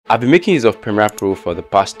I've been making use of Premiere Pro for the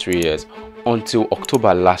past 3 years until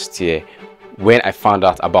October last year when I found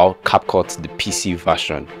out about CAPCUT, the PC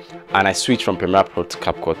version, and I switched from Premiere Pro to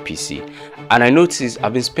CAPCUT PC. And I noticed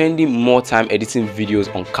I've been spending more time editing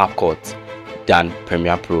videos on CAPCUT than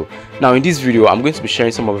Premiere Pro. Now in this video, I'm going to be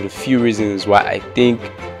sharing some of the few reasons why I think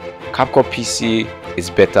CAPCUT PC is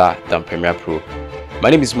better than Premiere Pro. My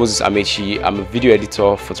name is Moses Amechi. I'm a video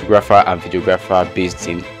editor, photographer and videographer based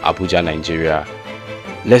in Abuja, Nigeria.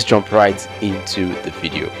 Let's jump right into the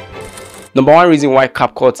video. Number one reason why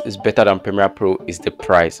CAPCUT is better than Premiere Pro is the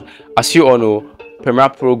price. As you all know, Premiere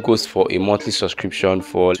Pro goes for a monthly subscription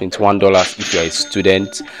for $21 if you're a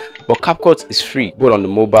student, but CAPCUT is free both on the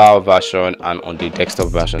mobile version and on the desktop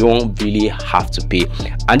version. You don't really have to pay,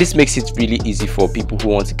 and this makes it really easy for people who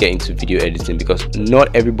want to get into video editing, because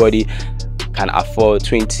not everybody can afford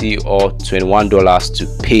 $20 or $21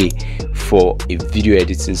 to pay for a video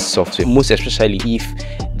editing software, most especially if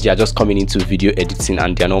they are just coming into video editing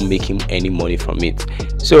and they're not making any money from it.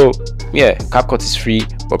 So yeah, CAPCUT is free,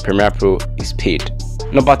 but Premiere Pro is paid.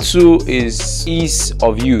 Number two is ease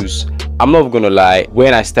of use. I'm not gonna lie,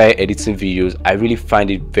 when I started editing videos, I really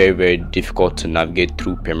find it very difficult to navigate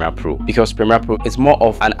through Premiere Pro, because Premiere Pro is more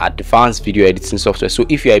of an advanced video editing software. So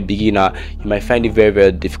if you're a beginner, you might find it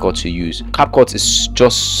very difficult to use. CAPCUT is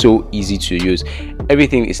just so easy to use.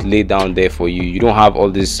 Everything is laid down there for you. You don't have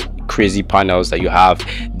all these crazy panels that you have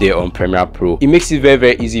there on Premiere Pro. It makes it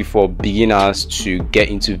very easy for beginners to get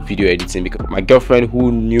into video editing, because my girlfriend,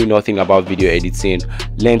 who knew nothing about video editing,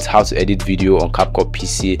 learned how to edit video on CAPCUT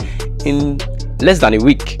PC in less than a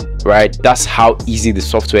week, right? That's how easy the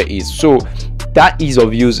software is. So that ease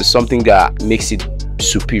of use is something that makes it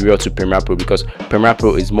superior to Premiere Pro, because Premiere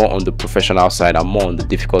Pro is more on the professional side and more on the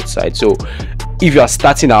difficult side. So if you are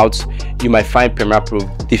starting out, you might find Premiere Pro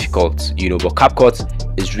difficult, but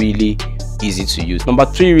CAPCUT is really easy to use. Number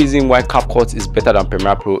three reason why CAPCUT is better than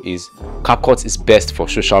Premiere Pro is CAPCUT is best for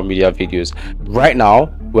social media videos. Right now,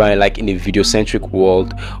 we're like in a video-centric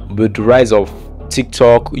world with the rise of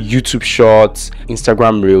TikTok, YouTube Shorts,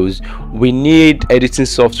 Instagram Reels. We need editing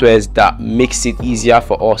softwares that makes it easier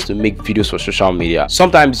for us to make videos for social media.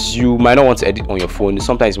 Sometimes you might not want to edit on your phone,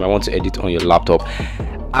 sometimes you might want to edit on your laptop,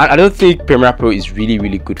 and I don't think Premiere Pro is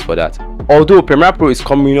really good for that. Although Premiere Pro is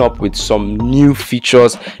coming up with some new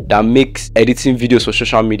features that makes editing videos for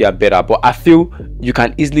social media better, but I feel you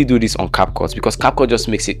can easily do this on CAPCUT, because CAPCUT just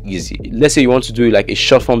makes it easy. Let's say you want to do like a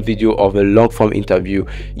short form video of a long form interview,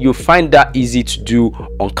 you'll find that easy to do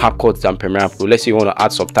on CAPCUT than Premiere Pro. Let's say you want to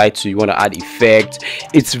add subtitles, you want to add effects,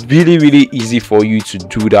 it's really easy for you to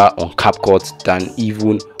do that on CAPCUT than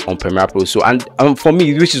even on Premiere Pro. So and for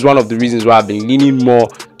me, which is one of the reasons why I've been leaning more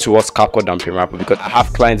towards CAPCUT than Premiere Pro, because I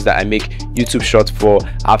have clients that I make YouTube Shorts for,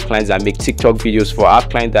 I have clients that I make TikTok videos for, I have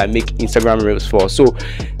clients that I make Instagram Reels for. So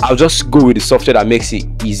I'll just go with the software that makes it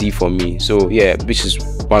easy for me. So yeah, which is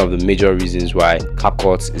one of the major reasons why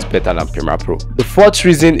CAPCUT is better than Premiere Pro. The fourth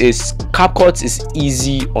reason is CAPCUT is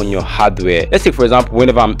easy on your hardware. Let's say for example,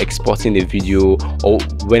 whenever I'm exporting a video or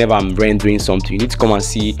whenever I'm rendering something, you need to come and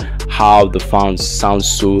see how the sound sounds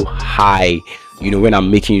so high, when I'm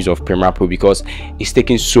making use of Premiere Pro, because it's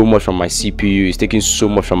taking so much from my CPU, it's taking so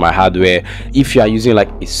much from my hardware. If you are using like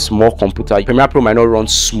a small computer, Premiere Pro might not run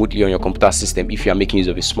smoothly on your computer system if you are making use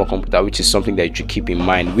of a small computer, which is something that you should keep in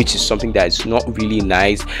mind, which is something that is not really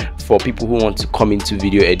nice for people who want to come into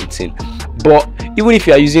video editing. But even if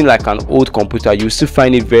you are using like an old computer, you still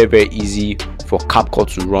find it very easy for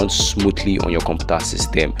CAPCUT to run smoothly on your computer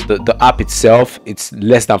system. The app itself, it's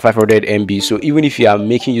less than 500 MB, so even if you are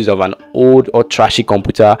making use of an old or trashy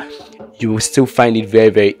computer, you will still find it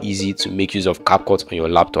very easy to make use of CAPCUT on your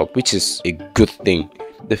laptop, which is a good thing.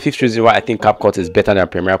 The fifth reason why I think CAPCUT is better than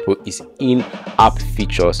Premiere Pro is in-app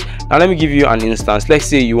features. Now let me give you an instance. Let's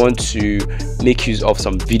say you want to make use of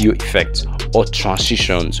some video effects or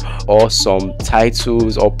transitions or some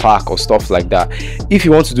titles or pack or stuff like that. If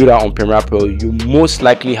you want to do that on Premiere Pro, you most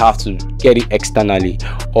likely have to get it externally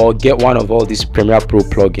or get one of all these Premiere Pro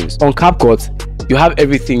plugins. On CAPCUT, you have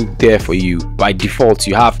everything there for you by default.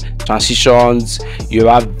 You have transitions, you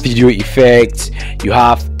have video effects, you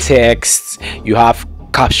have text, you have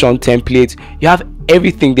caption template, you have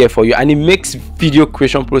everything there for you, and it makes video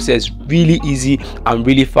creation process really easy and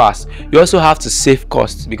really fast. You also have to save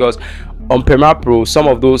costs, because on Premiere Pro, some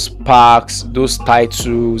of those packs, those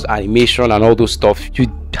titles, animation and all those stuff, you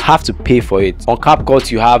have to pay for it. On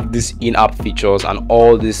CAPCUT, you have these in-app features and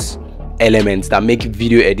all these elements that make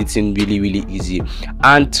video editing really easy,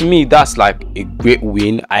 and to me that's like a great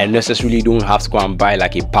win. I necessarily don't have to go and buy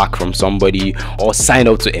like a pack from somebody or sign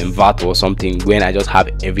up to Envato or something when I just have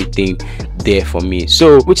everything there for me,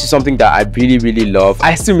 so which is something that I really love.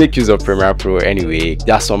 I still make use of Premiere Pro anyway.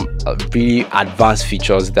 There are some really advanced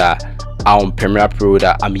features that are on Premiere Pro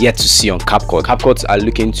that I'm yet to see on CAPCUT. CAPCUT are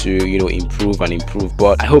looking to, you know, improve,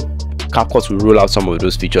 but I hope CAPCUT will roll out some of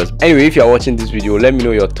those features. Anyway, if you are watching this video, let me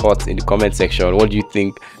know your thoughts in the comment section. What do you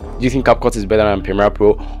think? Do you think CAPCUT is better than Premiere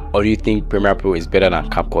Pro, or do you think Premiere Pro is better than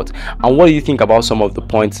CAPCUT? And what do you think about some of the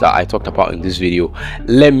points that I talked about in this video?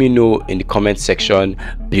 Let me know in the comment section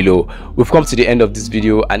below. We've come to the end of this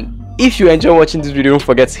video, and if you enjoy watching this video, don't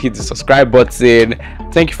forget to hit the subscribe button.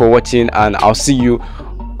 Thank you for watching, and I'll see you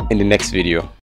in the next video.